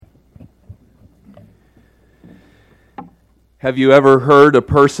Have you ever heard a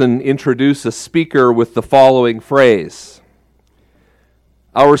person introduce a speaker with the following phrase?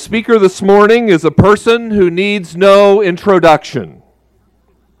 Our speaker this morning is a person who needs no introduction.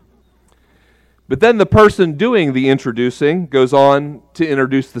 But then the person doing the introducing goes on to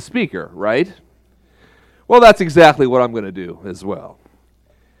introduce the speaker, right? Well, that's exactly what I'm going to do as well.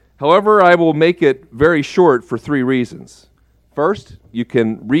 However, I will make it very short for three reasons. First, you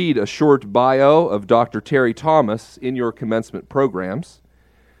can read a short bio of Dr. Terry Thomas in your commencement programs.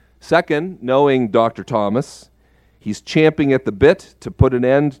 Second, knowing Dr. Thomas, he's champing at the bit to put an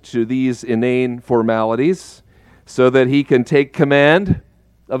end to these inane formalities so that he can take command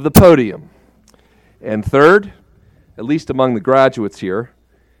of the podium. And third, at least among the graduates here,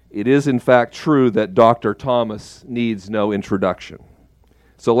 it is in fact true that Dr. Thomas needs no introduction.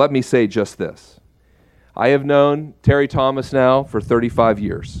 So let me say just this. I have known Terry Thomas now for 35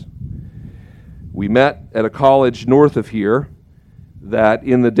 years. We met at a college north of here that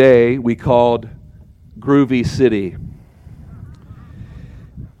in the day we called Groovy City.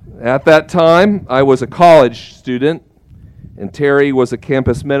 At that time, I was a college student, and Terry was a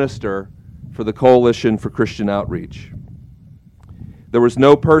campus minister for the Coalition for Christian Outreach. There was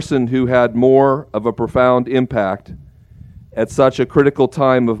no person who had more of a profound impact at such a critical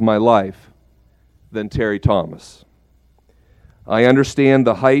time of my life than Terry Thomas. I understand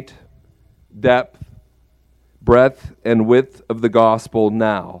the height, depth, breadth, and width of the gospel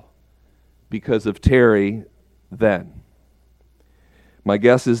now because of Terry then. My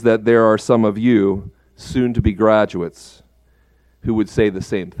guess is that there are some of you, soon-to-be graduates, who would say the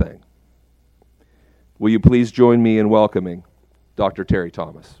same thing. Will you please join me in welcoming Dr. Terry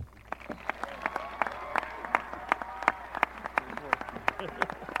Thomas?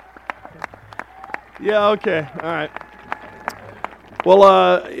 Yeah, okay, all right.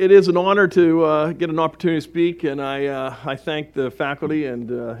 Well, it is an honor to get an opportunity to speak, and I thank the faculty and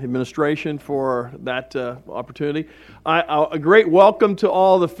administration for that opportunity. A great welcome to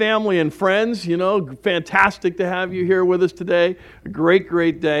all the family and friends. You know, fantastic to have you here with us today. A great,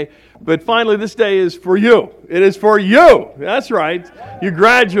 great day. But finally, this day is for you. It is for you. That's right. You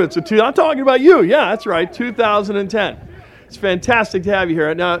graduates of I'm talking about you. Yeah, that's right. 2010. It's fantastic to have you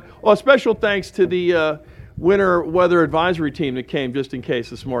here. Now, a special thanks to the winter weather advisory team that came just in case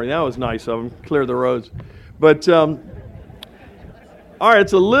this morning. That was nice of them, clear the roads. But, all right,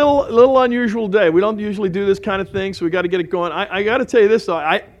 it's a little unusual day. We don't usually do this kind of thing, so we got to get it going. I got to tell you this,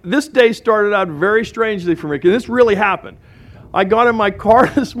 though. This day started out very strangely for me, because this really happened. I got in my car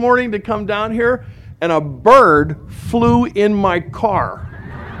this morning to come down here, and a bird flew in my car.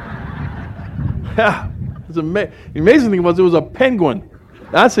 Yeah. The amazing thing was it was a penguin.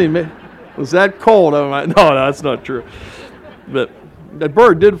 That's amazing. Was that cold? No, that's not true. But that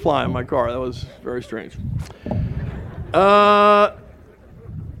bird did fly in my car. That was very strange.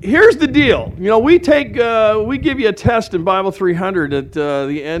 Here's the deal. You know, we give you a test in Bible 300 at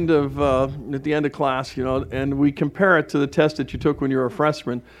the end of class. You know, and we compare it to the test that you took when you were a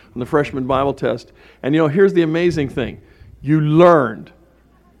freshman on the freshman Bible test. And you know, here's the amazing thing: you learned.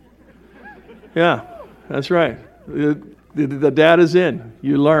 Yeah. That's right. The data's in.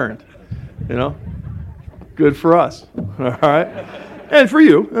 You learned. You know? Good for us. All right? And for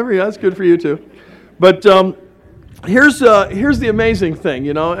you. That's good for you too. But here's the amazing thing.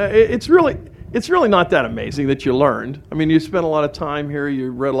 You know, it's really not that amazing that you learned. I mean, you spent a lot of time here.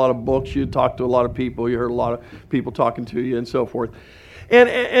 You read a lot of books. You talked to a lot of people. You heard a lot of people talking to you and so forth.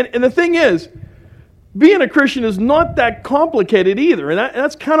 And the thing is, being a Christian is not that complicated either, and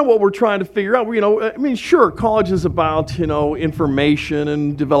that's kind of what we're trying to figure out. You know, I mean, sure, college is about, you know, information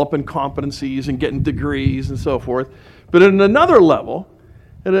and developing competencies and getting degrees and so forth. But at another level,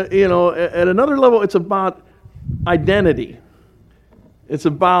 it's about identity. It's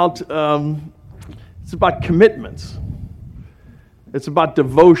about commitments. It's about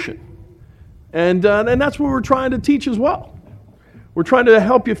devotion, and that's what we're trying to teach as well. We're trying to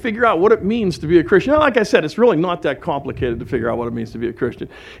help you figure out what it means to be a Christian. Now, like I said, it's really not that complicated to figure out what it means to be a Christian.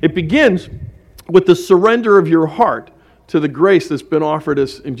 It begins with the surrender of your heart to the grace that's been offered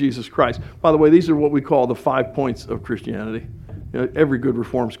us in Jesus Christ. By the way, these are what we call the 5 points of Christianity. You know, every good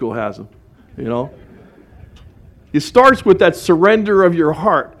reform school has them, you know. It starts with that surrender of your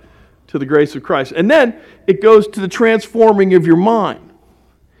heart to the grace of Christ. And then it goes to the transforming of your mind.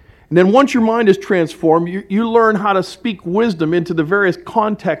 And then once your mind is transformed, you learn how to speak wisdom into the various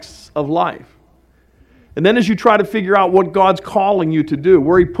contexts of life. And then as you try to figure out what God's calling you to do,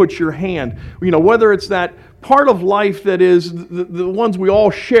 where He puts your hand, you know, whether it's that part of life that is the ones we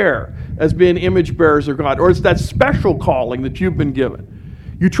all share as being image bearers of God, or it's that special calling that you've been given.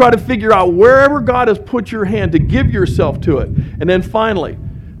 You try to figure out wherever God has put your hand to give yourself to it. And then finally,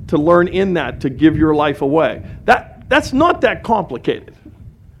 to learn in that to give your life away. That's not that complicated.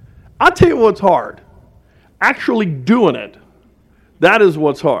 I'll tell you what's hard. Actually doing it. That is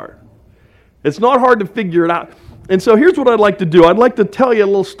what's hard. It's not hard to figure it out. And so here's what I'd like to do. I'd like to tell you a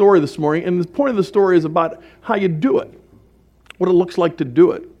little story this morning, and the point of the story is about how you do it, what it looks like to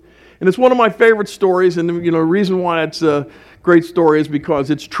do it. And it's one of my favorite stories, and the reason why it's a great story is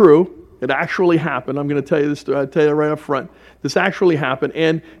because it's true. It actually happened. I'm going to tell you this story. I'll tell you right up front. This actually happened,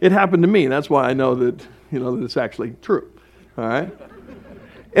 and it happened to me. That's why I know that, that it's actually true. All right?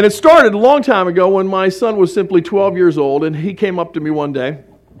 And it started a long time ago when my son was simply 12 years old, and he came up to me one day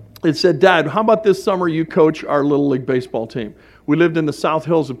and said, "Dad, how about this summer you coach our Little League baseball team?" We lived in the South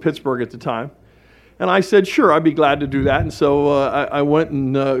Hills of Pittsburgh at the time. And I said, "Sure, I'd be glad to do that." And so I went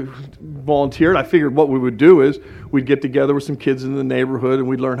and volunteered. I figured what we would do is we'd get together with some kids in the neighborhood and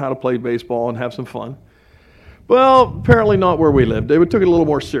we'd learn how to play baseball and have some fun. Well, apparently not where we lived. They took it a little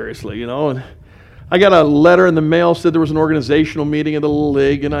more seriously, And I got a letter in the mail, said there was an organizational meeting in the Little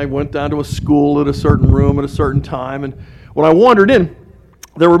League, and I went down to a school at a certain room at a certain time. And when I wandered in,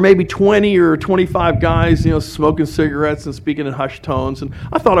 there were maybe 20 or 25 guys, smoking cigarettes and speaking in hushed tones. And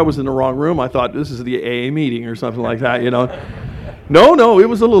I thought I was in the wrong room. I thought this is the AA meeting or something like that, No, it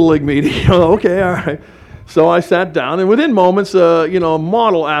was a Little League meeting. Okay, all right. So I sat down, and within moments, a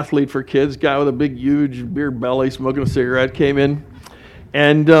model athlete for kids, guy with a big, huge beer belly, smoking a cigarette, came in.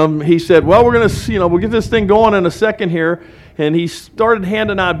 And he said, "Well, we're going to, we'll get this thing going in a second here." And he started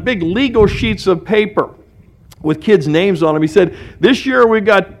handing out big legal sheets of paper with kids' names on them. He said, "This year we've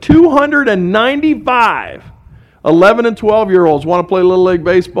got 295 11 and 12-year-olds want to play Little League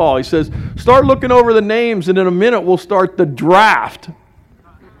baseball." He says, "Start looking over the names, and in a minute we'll start the draft."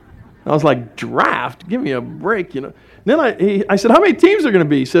 I was like, "Draft? Give me a break, Then I said, "How many teams are going to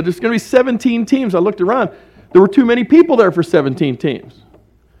be?" He said, "There's going to be 17 teams." I looked around. There were too many people there for 17 teams.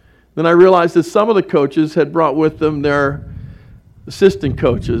 Then I realized that some of the coaches had brought with them their assistant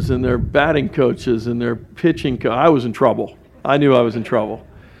coaches and their batting coaches and their pitching coach. I was in trouble. I knew I was in trouble.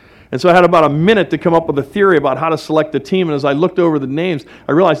 And so I had about a minute to come up with a theory about how to select the team. And as I looked over the names,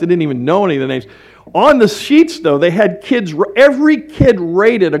 I realized I didn't even know any of the names. On the sheets, though, they had kids, every kid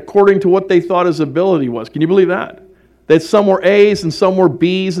rated according to what they thought his ability was. Can you believe that? That some were A's and some were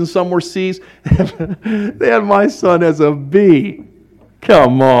B's and some were C's. They had my son as a B.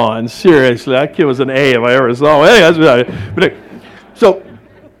 Come on, seriously, that kid was an A if I ever saw him. Hey, so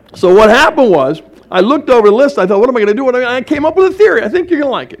what happened was, I looked over the list. I thought, what am I going to do? I came up with a theory. I think you're going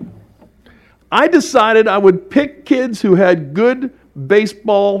to like it. I decided I would pick kids who had good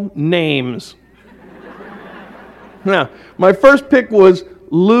baseball names. Now, my first pick was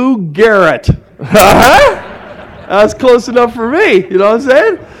Lou Garrett. That's close enough for me. You know what I'm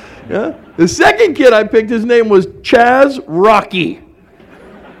saying? Yeah. The second kid I picked, his name was Chaz Rocky.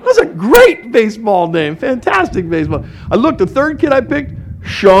 That's a great baseball name. Fantastic baseball. I looked, the third kid I picked,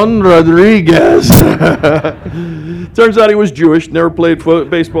 Sean Rodriguez. Turns out he was Jewish, never played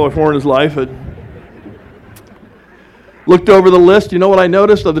baseball before in his life. Looked over the list. You know what I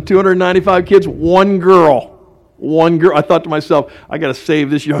noticed? Of the 295 kids, one girl. I thought to myself, I got to save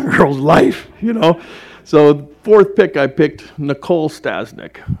this young girl's life, So fourth pick, I picked Nicole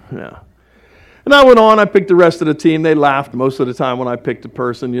Stasnik. Yeah. And I went on, I picked the rest of the team. They laughed most of the time when I picked a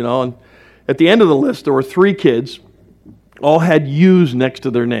person, And at the end of the list, there were three kids, all had U's next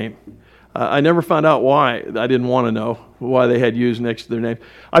to their name. I never found out why. I didn't want to know why they had U's next to their name.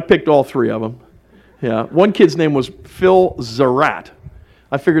 I picked all three of them. Yeah. One kid's name was Phil Zarat.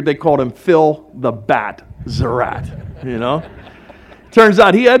 I figured they called him Phil the Bat Zarat, Turns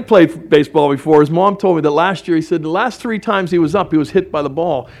out he had played baseball before. His mom told me that last year, he said the last 3 times he was up, he was hit by the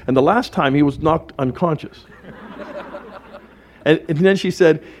ball. And the last time he was knocked unconscious. And then she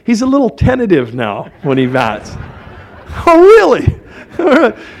said, he's a little tentative now when he bats. Oh, really?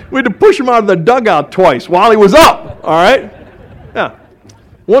 We had to push him out of the dugout twice while he was up, all right? Yeah.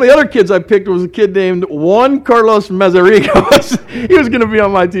 One of the other kids I picked was a kid named Juan Carlos Mazariegos. He was going to be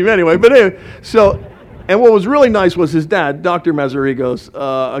on my team anyway. But anyway, and what was really nice was his dad, Dr.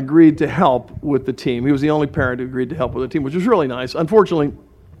 Mazariegos, agreed to help with the team. He was the only parent who agreed to help with the team, which was really nice. Unfortunately,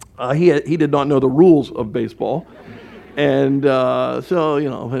 he did not know the rules of baseball. And it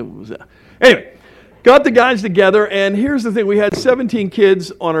was... Anyway, got the guys together, and here's the thing. We had 17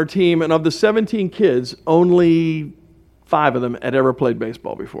 kids on our team, and of the 17 kids, only 5 of them had ever played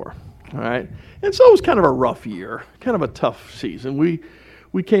baseball before. All right? And so it was kind of a rough year, kind of a tough season.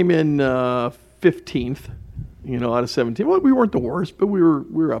 We came in 15th, out of 17. Well, we weren't the worst, but we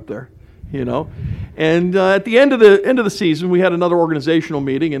were up there. you know. And at the end of the season, we had another organizational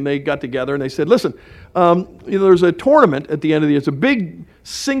meeting, and they got together and they said, listen, there's a tournament at the end of the year. It's a big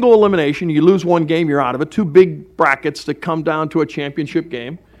single elimination. You lose one game, you're out of it. Two big brackets that come down to a championship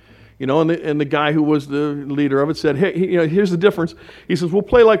game. You know, and the guy who was the leader of it said, hey, here's the difference. He says, we'll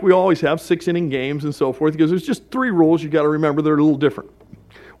play like we always have, 6-inning games and so forth. He goes, there's just 3 rules you got to remember. They're a little different.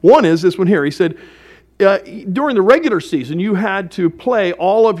 One is this one here. He said, during the regular season, you had to play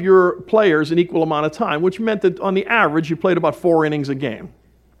all of your players an equal amount of time, which meant that on the average, you played about 4 innings a game.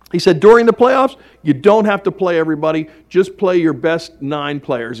 He said, during the playoffs, you don't have to play everybody. Just play your best 9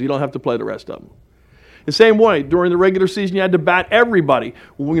 players. You don't have to play the rest of them. The same way, during the regular season, you had to bat everybody,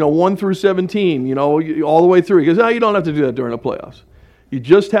 1 through 17, all the way through. He goes, no, you don't have to do that during the playoffs. You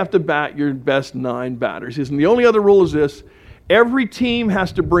just have to bat your best 9 batters. He says, and the only other rule is this: every team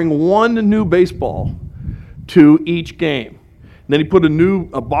has to bring 1 new baseball to each game. And then he put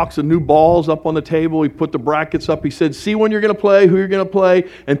a box of new balls up on the table. He put the brackets up. He said, see when you're going to play, who you're going to play,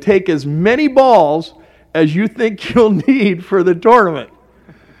 and take as many balls as you think you'll need for the tournament.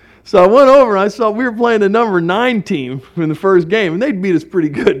 So I went over and I saw we were playing the number 9 team in the first game, and they'd beat us pretty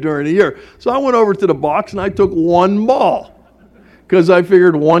good during the year. So I went over to the box and I took 1 ball because I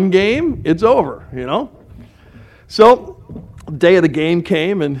figured 1 game, it's over, So the day of the game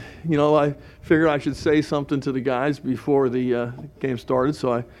came, and, I figured I should say something to the guys before the game started.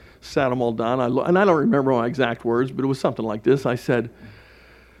 So I sat them all down. And I don't remember my exact words, but it was something like this. I said,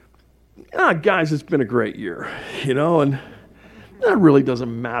 guys, it's been a great year, and it really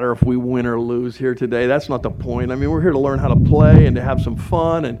doesn't matter if we win or lose here today. That's not the point. I mean, we're here to learn how to play and to have some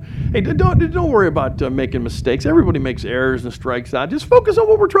fun. And hey, don't worry about making mistakes. Everybody makes errors and strikes out. Just focus on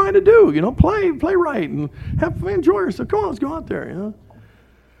what we're trying to do. Play right and enjoy yourself. Come on, let's go out there.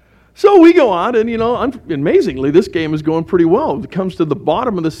 So we go out, and amazingly, this game is going pretty well. When it comes to the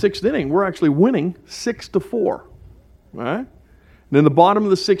bottom of the 6th inning, we're actually winning 6-4. All right. And in the bottom of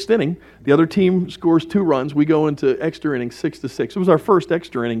the 6th inning, the other team scores 2 runs. We go into extra innings 6-6. It was our first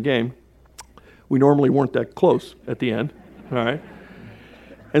extra inning game. We normally weren't that close at the end. All right.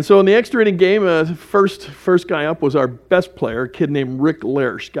 And so in the extra inning game, first guy up was our best player, a kid named Rick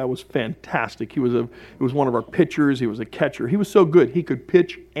Lersch. Guy was fantastic. He was one of our pitchers. He was a catcher. He was so good he could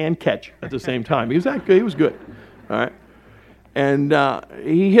pitch and catch at the same time. He was that good. He was good. All right. And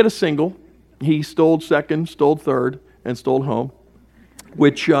he hit a single. He stole second, stole third, and stole home.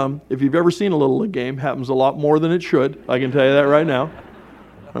 Which, if you've ever seen a Little League game, happens a lot more than it should. I can tell you that right now.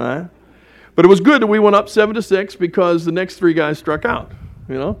 All right? But it was good that we went up 7-6 because the next 3 guys struck out,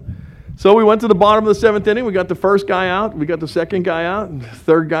 So we went to the bottom of the 7th inning. We got the first guy out. We got the second guy out. And the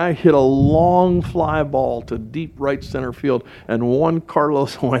third guy hit a long fly ball to deep right center field. And Juan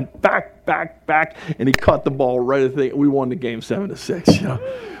Carlos went back, and he caught the ball right at the thing. We won the game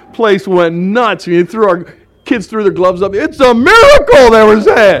 7-6. Place went nuts. Kids threw their gloves up. It's a miracle, they were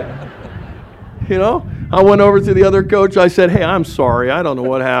saying. I went over to the other coach. I said, hey, I'm sorry. I don't know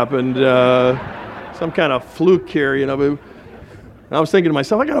what happened. Some kind of fluke here, And I was thinking to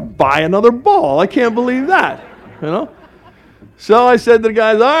myself, I got to buy another ball. I can't believe that, So I said to the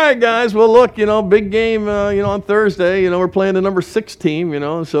guys, all right, guys, well, look, big game, on Thursday. We're playing the number 6 team,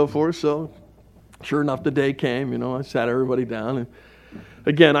 and so forth. So sure enough, the day came, I sat everybody down, and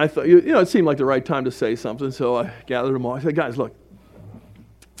again, I thought, it seemed like the right time to say something, so I gathered them all. I said, guys, look,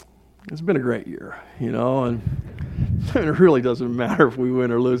 it's been a great year, and it really doesn't matter if we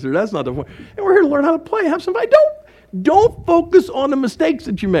win or lose. That's not the point. And we're here to learn how to play, have some fun. Don't focus on the mistakes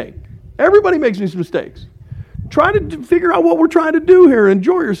that you make. Everybody makes these mistakes. Try to figure out what we're trying to do here.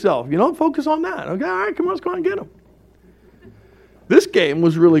 Enjoy yourself. Focus on that. Okay, all right, come on, let's go and get them. This game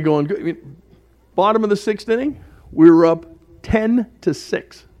was really going good. Bottom of the 6th inning, we were up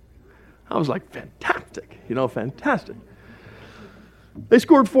 10-6. I was like, fantastic, fantastic. They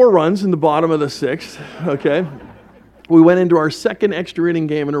scored 4 runs in the bottom of the 6th, okay? We went into our second extra inning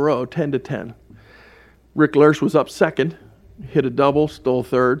game in a row, 10-10. Rick Lersch was up second, hit a double, stole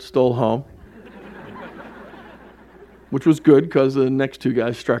third, stole home, which was good because the next 2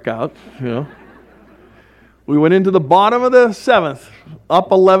 guys struck out, We went into the bottom of the 7th, up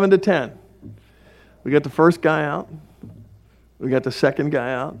 11-10. We got the first guy out. We got the second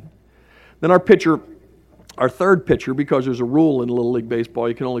guy out. Then our third pitcher, because there's a rule in Little League Baseball,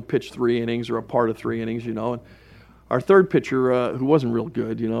 you can only pitch 3 innings or a part of 3 innings, And our third pitcher, who wasn't real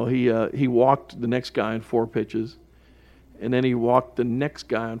good, he walked the next guy on 4 pitches. And then he walked the next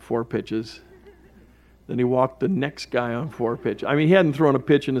guy on 4 pitches. Then he walked the next guy on 4 pitches. I mean, he hadn't thrown a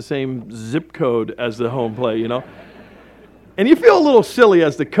pitch in the same zip code as the home plate, And you feel a little silly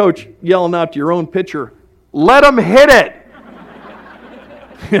as the coach yelling out to your own pitcher, let him hit it.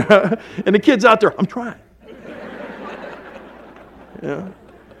 And the kid's out there, I'm trying. Yeah.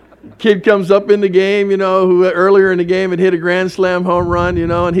 Kid comes up in the game, who earlier in the game had hit a grand slam home run,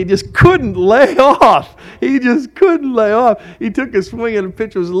 and he just couldn't lay off. He just couldn't lay off. He took a swing and the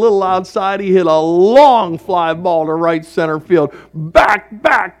pitch was a little outside. He hit a long fly ball to right center field. Back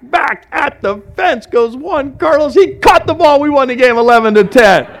at the fence goes Juan Carlos. He caught the ball. We won the game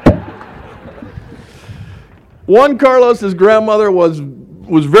 11-10. Juan Carlos's grandmother was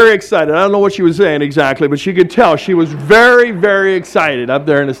very excited. I don't know what she was saying exactly, but she could tell she was very, very excited up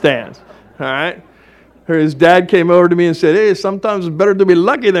there in the stands. All right? His dad came over to me and said, hey, sometimes it's better to be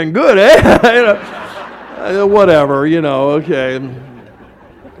lucky than good, eh? Whatever, okay. I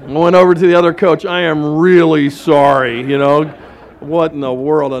went over to the other coach. I am really sorry, What in the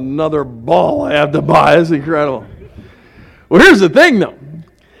world? Another ball I have to buy. It's incredible. Well, here's the thing, though.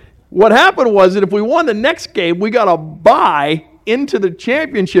 What happened was that if we won the next game, we got a bye into the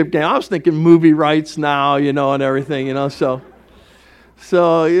championship game. I was thinking movie rights now, and everything, so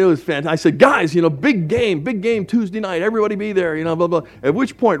it was fantastic. I said, guys, big game Tuesday night. Everybody be there, blah, blah. At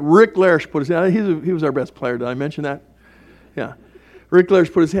which point, Rick Larish put his hand. He was our best player. Did I mention that? Yeah. Rick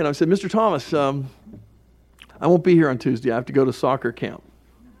Larish put his hand. I said, Mr. Thomas, I won't be here on Tuesday. I have to go to soccer camp.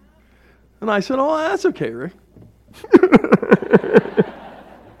 And I said, oh, that's okay, Rick.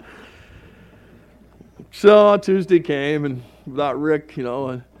 So Tuesday came, and without Rick,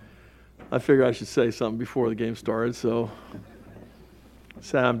 I figured I should say something before the game started. So I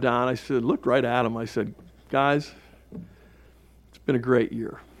sat him down. I said, looked right at him. I said, guys, it's been a great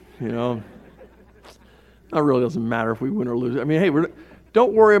year. It really doesn't matter if we win or lose. I mean, hey,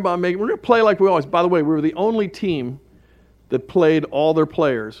 don't worry about we're going to play like we always. By the way, we were the only team that played all their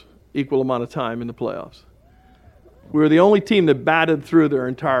players equal amount of time in the playoffs. We were the only team that batted through their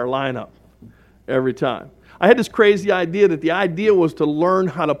entire lineup every time. I had this crazy idea that the idea was to learn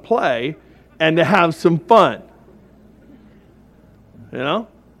how to play and to have some fun. And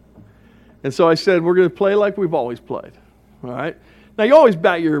so I said, we're going to play like we've always played. All right? Now, you always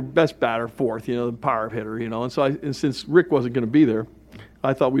bat your best batter fourth, the power hitter, And since Rick wasn't going to be there,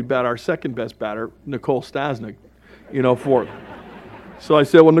 I thought we'd bat our second best batter, Nicole Stasnik, fourth. So I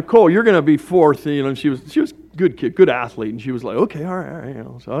said, well, Nicole, you're going to be fourth. And she was a good kid, good athlete. And she was like, okay, all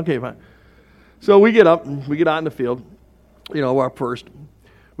right. So, okay, fine. So we get up, we get out in the field, our first.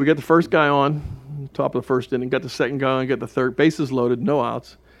 We get the first guy on, top of the first inning, got the second guy on, got the third, bases loaded, no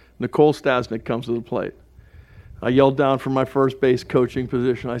outs. Nicole Stasnik comes to the plate. I yelled down from my first base coaching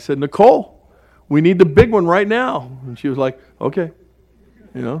position. I said, Nicole, we need the big one right now. And she was like, okay.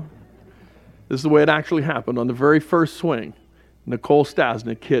 This is the way it actually happened. On the very first swing, Nicole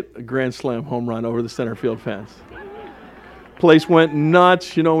Stasnik hit a grand slam home run over the center field fence. Place went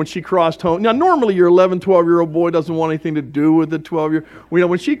nuts, when she crossed home. Now, normally your 11, 12-year-old boy doesn't want anything to do with the 12-year.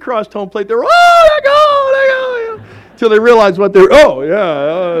 When she crossed home plate, they were, oh, there go. Till they realized what they were,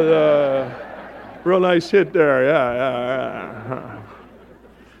 real nice hit there, yeah.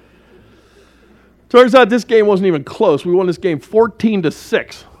 Turns out this game wasn't even close. We won this game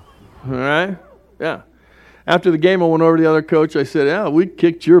 14-6, all right? Yeah. After the game, I went over to the other coach. I said, yeah, we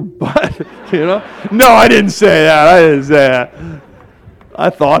kicked your butt, No, I didn't say that. I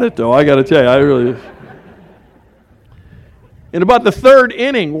thought it, though. I got to tell you, I really... In about the third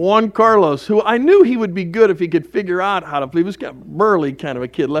inning, Juan Carlos, who I knew he would be good if he could figure out how to play. He was kind of burly kind of a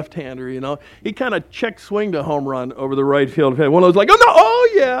kid, left-hander, He kind of check swinged a home run over the right field. One of those like, oh, no, oh,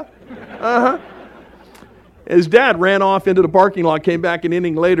 yeah. Uh-huh. His dad ran off into the parking lot, came back an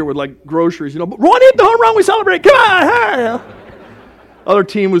inning later with like groceries, but Ron hit the home run, we celebrate, come on, hey. Other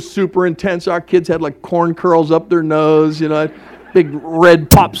team was super intense. Our kids had like corn curls up their nose, big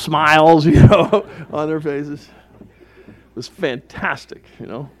red pop smiles, on their faces. It was fantastic,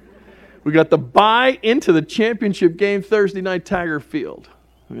 We got the bye into the championship game Thursday night, Tiger Field,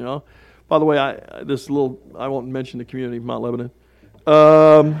 By the way, I won't mention the community of Mount Lebanon.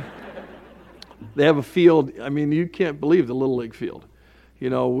 They have a field, you can't believe the Little League field,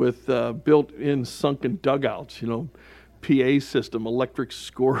 with built-in sunken dugouts, PA system, electric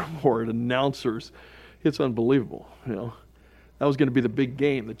scoreboard, announcers. It's unbelievable, That was going to be the big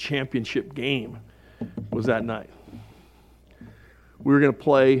game, the championship game was that night. We were going to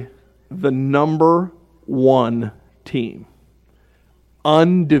play the number one team,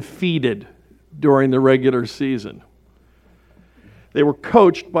 undefeated during the regular season. They were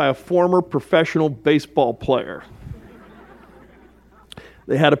coached by a former professional baseball player.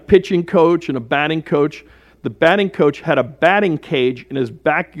 They had a pitching coach and a batting coach. The batting coach had a batting cage in his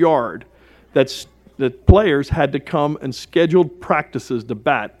backyard that players had to come and scheduled practices to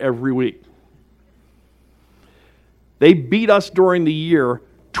bat every week. They beat us during the year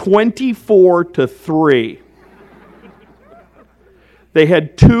 24-3. They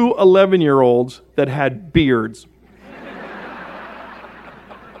had two 11-year-olds that had beards.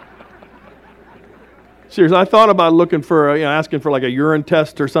 Seriously, I thought about looking for, asking for like a urine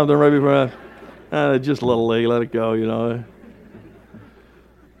test or something right before. Just a little late, let it go,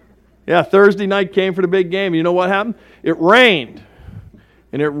 Yeah, Thursday night came for the big game. You know what happened? It rained,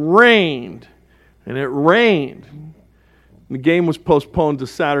 and it rained, and it rained. And the game was postponed to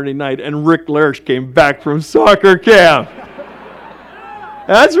Saturday night, and Rick Larish came back from soccer camp.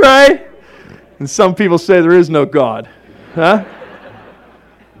 That's right. And some people say there is no God. Huh?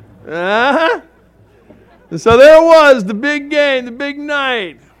 Uh-huh. And so there it was, the big game, the big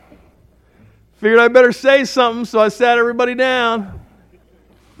night. Figured I better say something, so I sat everybody down.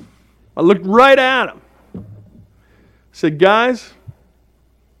 I looked right at them. I said, guys,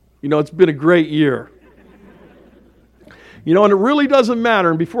 it's been a great year. And it really doesn't matter.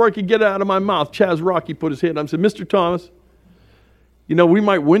 And before I could get it out of my mouth, Chaz Rocky put his hand up and said, Mr. Thomas, we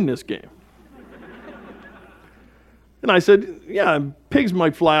might win this game. And I said, yeah, pigs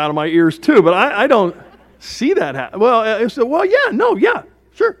might fly out of my ears too, but I don't see that happen. Well, I said,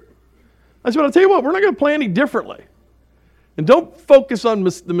 sure. I said, I'll tell you what, we're not going to play any differently. And don't focus on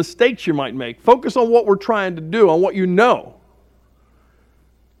the mistakes you might make. Focus on what we're trying to do, on what you know.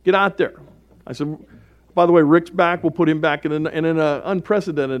 Get out there. I said, by the way, Rick's back. We'll put him back in an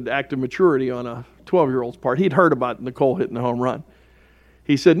unprecedented act of maturity on a 12-year-old's part. He'd heard about Nicole hitting the home run.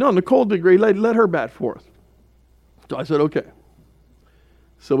 He said, no, Nicole did great. Let her bat for us. So I said, okay.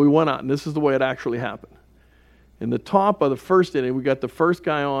 So we went out, and this is the way it actually happened. In the top of the first inning, we got the first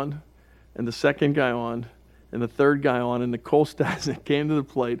guy on, and the second guy on, and the third guy on, and Nicole Stasnik came to the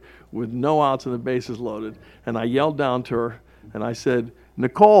plate with no outs and the bases loaded. And I yelled down to her, and I said,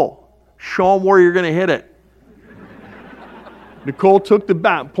 Nicole, show them where you're going to hit it. Nicole took the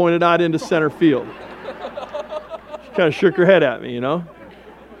bat and pointed out into center field. She kind of shook her head at me,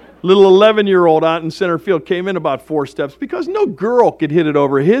 Little 11-year-old out in center field came in about 4 steps because no girl could hit it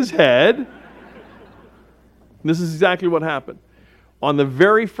over his head. And this is exactly what happened. On the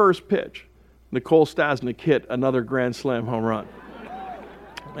very first pitch, Nicole Stasnik hit another Grand Slam home run.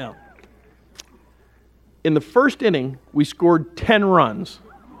 Now, in the first inning, we scored 10 runs.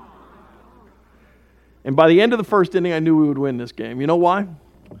 And by the end of the first inning, I knew we would win this game. You know why?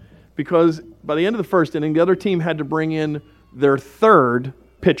 Because by the end of the first inning, the other team had to bring in their third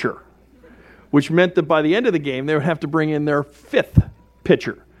pitcher, which meant that by the end of the game, they would have to bring in their fifth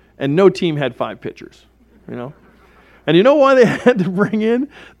pitcher. And no team had 5 pitchers, And you know why they had to bring in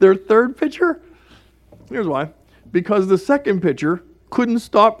their third pitcher? Here's why. Because the second pitcher couldn't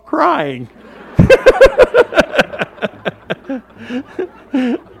stop crying.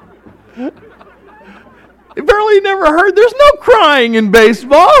 Apparently you never heard there's no crying in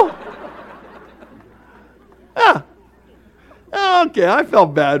baseball. Yeah. Okay, I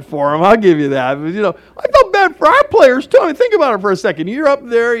felt bad for him. I'll give you that. But, I felt bad for our players too. I mean, think about it for a second. You're up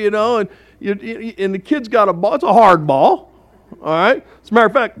there, and the kid's got a ball. It's a hard ball. All right? As a matter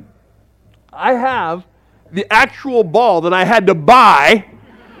of fact, I have the actual ball that I had to buy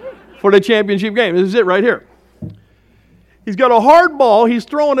for the championship game. This is it right here. He's got a hard ball. He's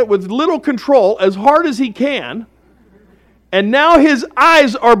throwing it with little control, as hard as he can. And now his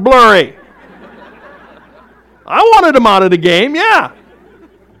eyes are blurry. I wanted him out of the game, yeah.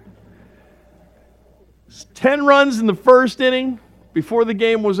 10 runs in the first inning before the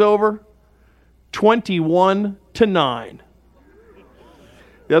game was over, 21-9.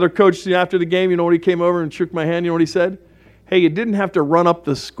 The other coach after the game, when he came over and shook my hand, you know what he said? Hey, you didn't have to run up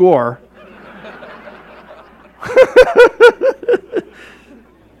the score.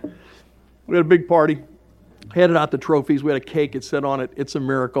 We had a big party. Handed out the trophies. We had a cake. It said on it, "It's a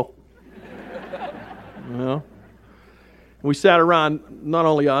miracle." We sat around, not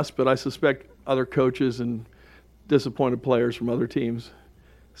only us, but I suspect other coaches and disappointed players from other teams,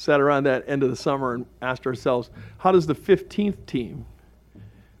 sat around that end of the summer and asked ourselves, how does the 15th team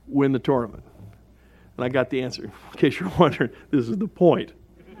win the tournament? And I got the answer. In case you're wondering, this is the point.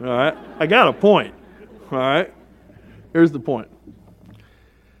 All right? I got a point. All right? Here's the point.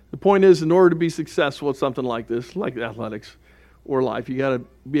 The point is, in order to be successful at something like this, like athletics or life, you got to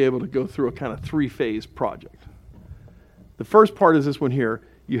be able to go through a kind of 3-phase project. The first part is this one here.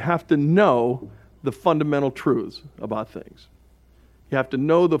 You have to know the fundamental truths about things. You have to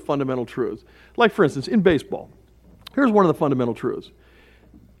know the fundamental truths. Like, for instance, in baseball, here's one of the fundamental truths.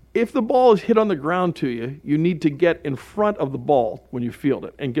 If the ball is hit on the ground to you, you need to get in front of the ball when you field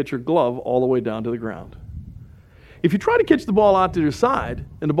it and get your glove all the way down to the ground. If you try to catch the ball out to your side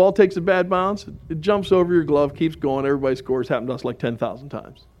and the ball takes a bad bounce, it jumps over your glove, keeps going, everybody scores. Happened to us like 10,000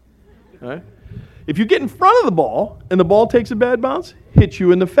 times. All right? If you get in front of the ball and the ball takes a bad bounce, hits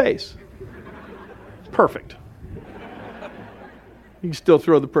you in the face. Perfect. You can still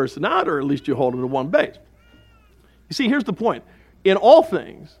throw the person out, or at least you hold it at one base. You see, here's the point. In all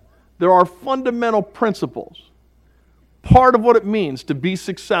things, there are fundamental principles. Part of what it means to be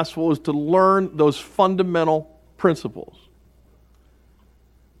successful is to learn those fundamental principles.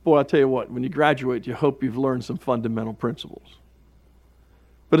 Boy, I'll tell you what, when you graduate, you hope you've learned some fundamental principles.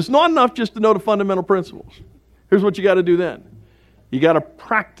 But it's not enough just to know the fundamental principles. Here's what you got to do then. You got to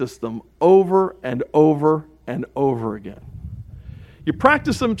practice them over and over and over again. You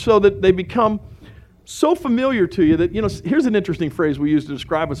practice them so that they become so familiar to you that, here's an interesting phrase we use to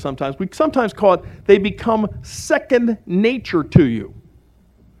describe it sometimes. We sometimes call it, they become second nature to you.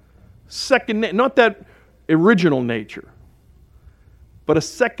 Not that original nature, but a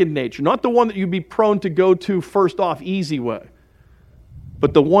second nature. Not the one that you'd be prone to go to first off easy way,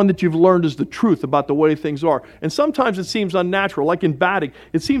 but the one that you've learned is the truth about the way things are. And sometimes it seems unnatural, like in batting.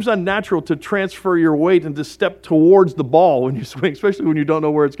 It seems unnatural to transfer your weight and to step towards the ball when you swing, especially when you don't know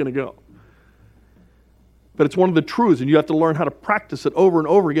where it's going to go. But it's one of the truths, and you have to learn how to practice it over and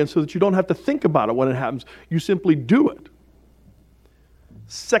over again so that you don't have to think about it when it happens. You simply do it.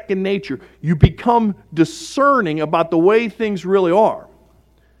 Second nature. You become discerning about the way things really are.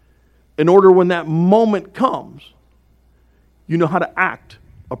 In order when that moment comes, you know how to act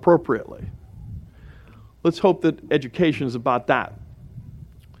appropriately. Let's hope that education is about that.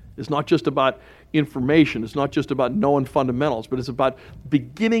 It's not just about information. It's not just about knowing fundamentals, but it's about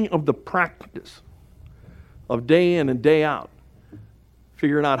beginning of the practice of day in and day out,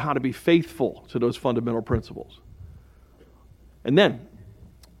 figuring out how to be faithful to those fundamental principles. And then,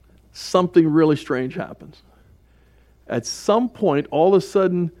 something really strange happens. At some point, all of a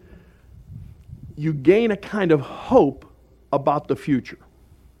sudden, you gain a kind of hope about the future.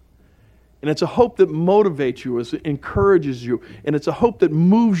 And it's a hope that motivates you, it encourages you, and it's a hope that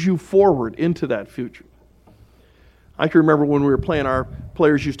moves you forward into that future. I can remember when we were playing, our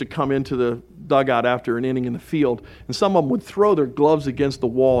players used to come into the dugout after an inning in the field, and some of them would throw their gloves against the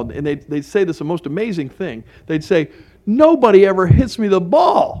wall, and they'd say this, the most amazing thing. They'd say, "Nobody ever hits me the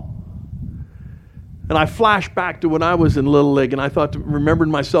ball." And I flashed back to when I was in Little League, and I remembered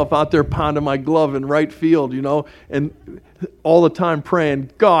myself out there pounding my glove in right field, and all the time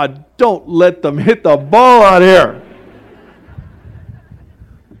praying, "God, don't let them hit the ball out here."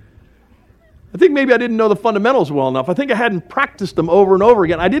 I think maybe I didn't know the fundamentals well enough. I think I hadn't practiced them over and over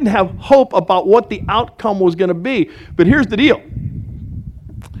again. I didn't have hope about what the outcome was going to be. But here's the deal.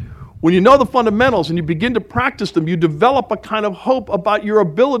 When you know the fundamentals and you begin to practice them, you develop a kind of hope about your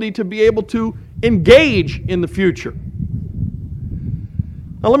ability to be able to engage in the future.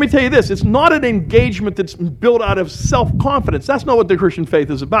 Now let me tell you this, it's not an engagement that's built out of self-confidence. That's not what the Christian faith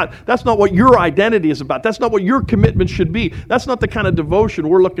is about. That's not what your identity is about. That's not what your commitment should be. That's not the kind of devotion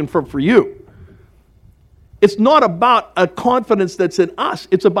we're looking for you. It's not about a confidence that's in us.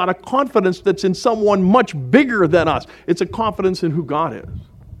 It's about a confidence that's in someone much bigger than us. It's a confidence in who God is.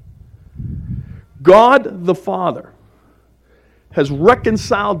 God the Father has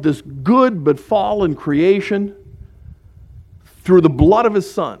reconciled this good but fallen creation through the blood of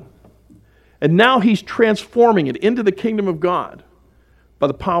His Son. And now He's transforming it into the kingdom of God by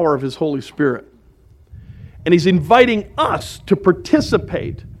the power of His Holy Spirit. And He's inviting us to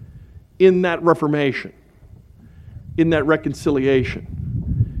participate in that reformation, in that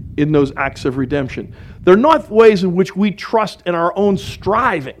reconciliation, in those acts of redemption. They're not ways in which we trust in our own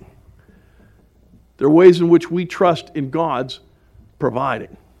striving. They're ways in which we trust in God's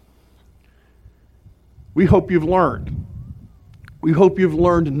providing. We hope you've learned. We hope you've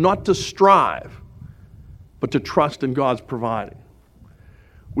learned not to strive, but to trust in God's providing.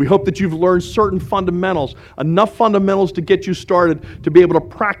 We hope that you've learned certain fundamentals, enough fundamentals to get you started to be able to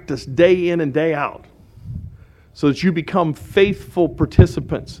practice day in and day out, so that you become faithful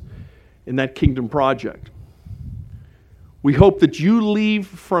participants in that kingdom project. We hope that you leave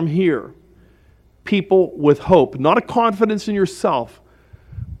from here people with hope, not a confidence in yourself,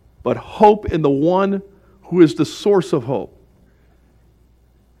 but hope in the one who is the source of hope,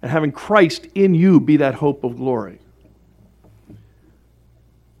 and having Christ in you be that hope of glory.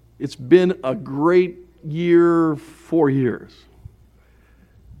 It's been a great year, 4 years.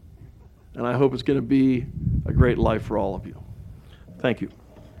 And I hope it's going to be a great life for all of you. Thank you.